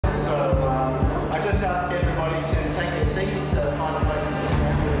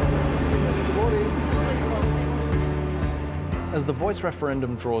As the Voice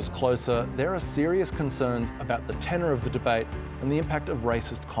referendum draws closer, there are serious concerns about the tenor of the debate and the impact of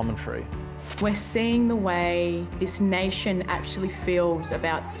racist commentary. We're seeing the way this nation actually feels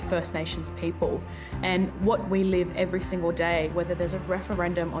about First Nations people and what we live every single day, whether there's a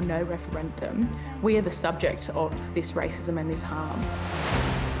referendum or no referendum. We are the subject of this racism and this harm.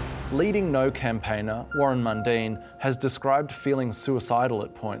 Leading No campaigner, Warren Mundine, has described feeling suicidal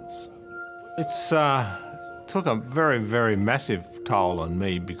at points. It's took a very, very massive toll on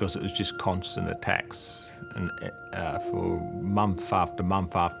me because it was just constant attacks and for month after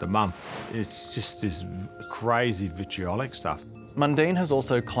month after month. It's just this crazy vitriolic stuff. Mundine has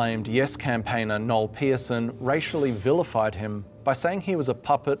also claimed Yes campaigner Noel Pearson racially vilified him by saying he was a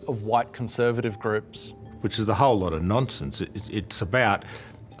puppet of white conservative groups. Which is a whole lot of nonsense. It's about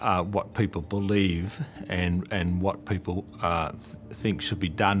what people believe and what people think should be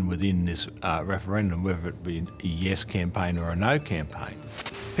done within this referendum, whether it be a Yes campaign or a No campaign.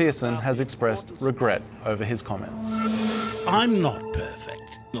 Pearson has expressed regret over his comments. I'm not perfect.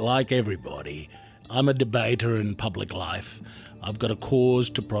 Like everybody, I'm a debater in public life. I've got a cause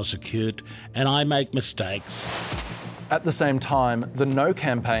to prosecute and I make mistakes. At the same time, the No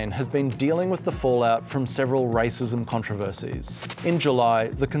campaign has been dealing with the fallout from several racism controversies. In July,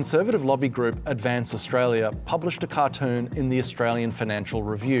 the conservative lobby group Advance Australia published a cartoon in the Australian Financial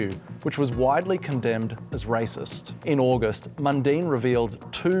Review, which was widely condemned as racist. In August, Mundine revealed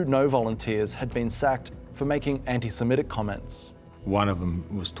 2 No volunteers had been sacked for making anti-Semitic comments. One of them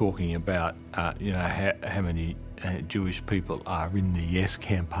was talking about, how many Jewish people are in the Yes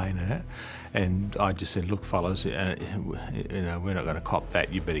campaign and I just said, look, fellas, we're not going to cop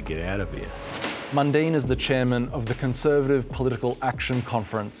that. You better get out of here. Mundine is the chairman of the Conservative Political Action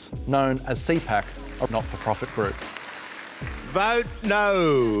Conference, known as CPAC, a not-for-profit group. Vote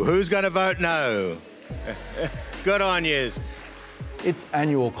no. Who's going to vote no? Good on yous. Its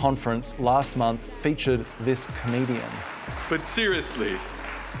annual conference last month featured this comedian. But seriously,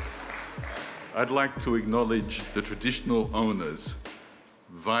 I'd like to acknowledge the traditional owners,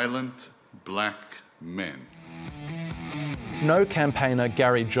 violent black men. No campaigner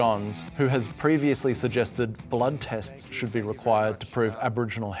Gary Johns, who has previously suggested blood tests should be required to prove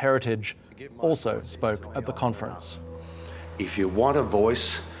Aboriginal heritage, also spoke at the conference. If you want a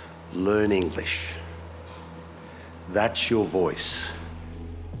voice, learn English. That's your voice.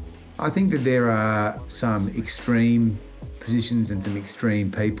 I think that there are some extreme positions and some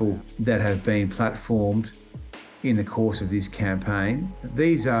extreme people that have been platformed in the course of this campaign.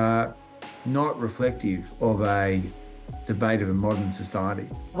 These are not reflective of a debate of a modern society.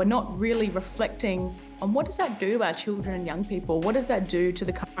 We're not really reflecting on what does that do to our children and young people? What does that do to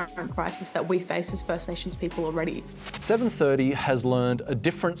the current crisis that we face as First Nations people already? 730 has learned a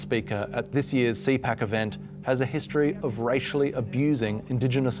different speaker at this year's CPAC event has a history of racially abusing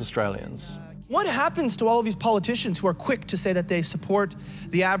Indigenous Australians. What happens to all of these politicians who are quick to say that they support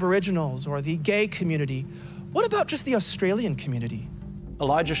the Aboriginals or the gay community? What about just the Australian community?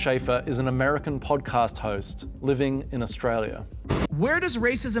 Elijah Schaefer is an American podcast host living in Australia. Where does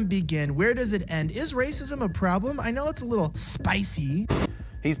racism begin? Where does it end? Is racism a problem? I know it's a little spicy.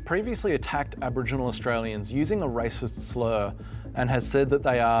 He's previously attacked Aboriginal Australians using a racist slur and has said that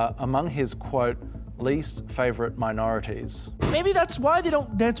they are among his, quote, least favourite minorities. Maybe that's why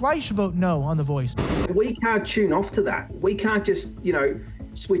that's why you should vote no on The Voice. We can't tune off to that. We can't just,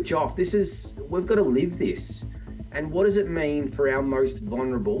 switch off. We've got to live this. And what does it mean for our most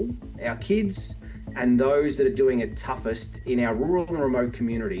vulnerable, our kids, and those that are doing it toughest in our rural and remote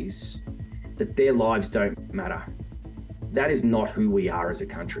communities, that their lives don't matter? That is not who we are as a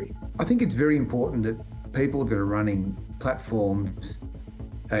country. I think it's very important that people that are running platforms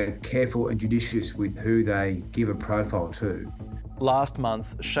are careful and judicious with who they give a profile to. Last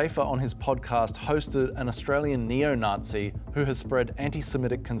month, Schaefer on his podcast hosted an Australian neo-Nazi who has spread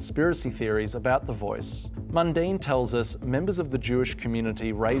anti-Semitic conspiracy theories about The Voice. Mundine tells us members of the Jewish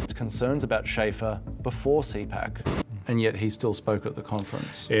community raised concerns about Schaefer before CPAC. And yet he still spoke at the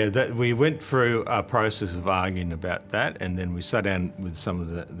conference. Yeah, we went through a process of arguing about that, and then we sat down with some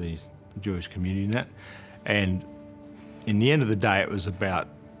of the Jewish community in that. And in the end of the day, it was about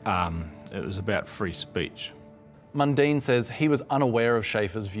free speech. Mundine says he was unaware of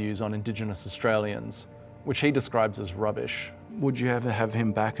Schaefer's views on Indigenous Australians, which he describes as rubbish. Would you ever have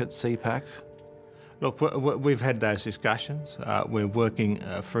him back at CPAC? Look, we've had those discussions. We're working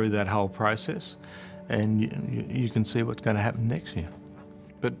through that whole process, and you can see what's going to happen next year.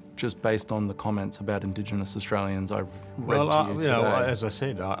 But just based on the comments about Indigenous Australians I've read to you today. As I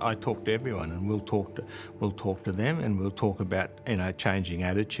said, I talk to everyone, and we'll talk to them, and we'll talk about changing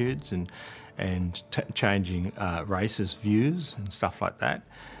attitudes and and changing racist views and stuff like that,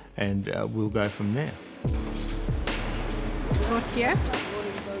 and we'll go from there. Vote yes.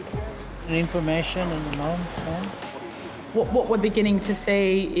 Information and no. What we're beginning to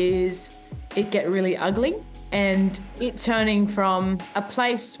see is it get really ugly, and it turning from a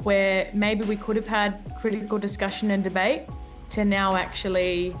place where maybe we could have had critical discussion and debate to now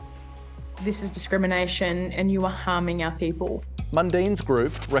actually this is discrimination and you are harming our people. Mundine's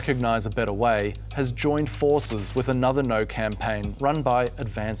group, Recognise a Better Way, has joined forces with another No campaign run by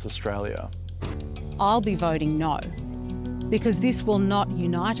Advance Australia. I'll be voting no, because this will not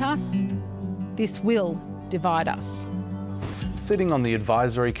unite us, this will divide us. Sitting on the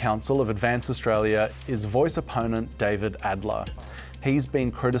Advisory Council of Advance Australia is Voice opponent David Adler. He's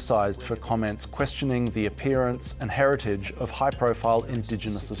been criticised for comments questioning the appearance and heritage of high-profile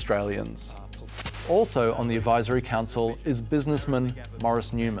Indigenous Australians. Also on the Advisory Council is businessman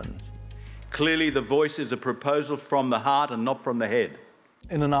Maurice Newman. Clearly the Voice is a proposal from the heart and not from the head.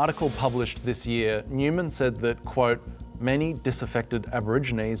 In an article published this year, Newman said that, quote, many disaffected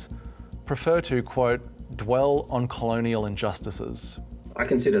Aborigines prefer to, quote, dwell on colonial injustices. I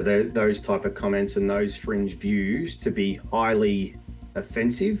consider those type of comments and those fringe views to be highly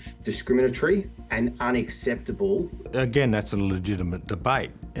offensive, discriminatory and unacceptable. Again, that's a legitimate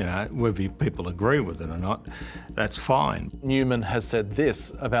debate. You know, whether people agree with it or not, that's fine. Newman has said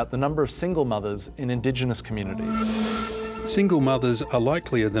this about the number of single mothers in Indigenous communities. Single mothers are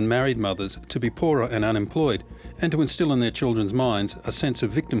likelier than married mothers to be poorer and unemployed, and to instil in their children's minds a sense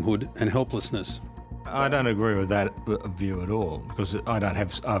of victimhood and helplessness. I don't agree with that view at all, because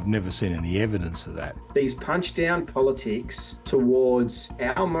I've never seen any evidence of that. These punch-down politics towards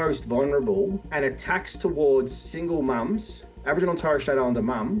our most vulnerable and attacks towards single mums, Aboriginal and Torres Strait Islander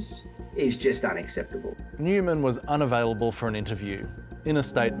mums, is just unacceptable. Newman was unavailable for an interview. In a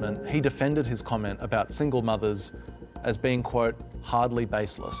statement, he defended his comment about single mothers as being, quote, hardly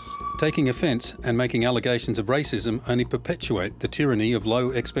baseless. Taking offence and making allegations of racism only perpetuate the tyranny of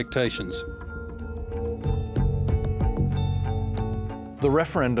low expectations. The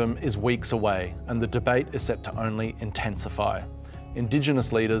referendum is weeks away and the debate is set to only intensify.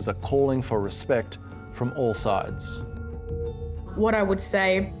 Indigenous leaders are calling for respect from all sides. What I would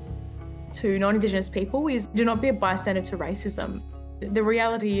say to non-Indigenous people is do not be a bystander to racism. The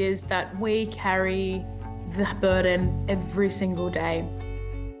reality is that we carry the burden every single day.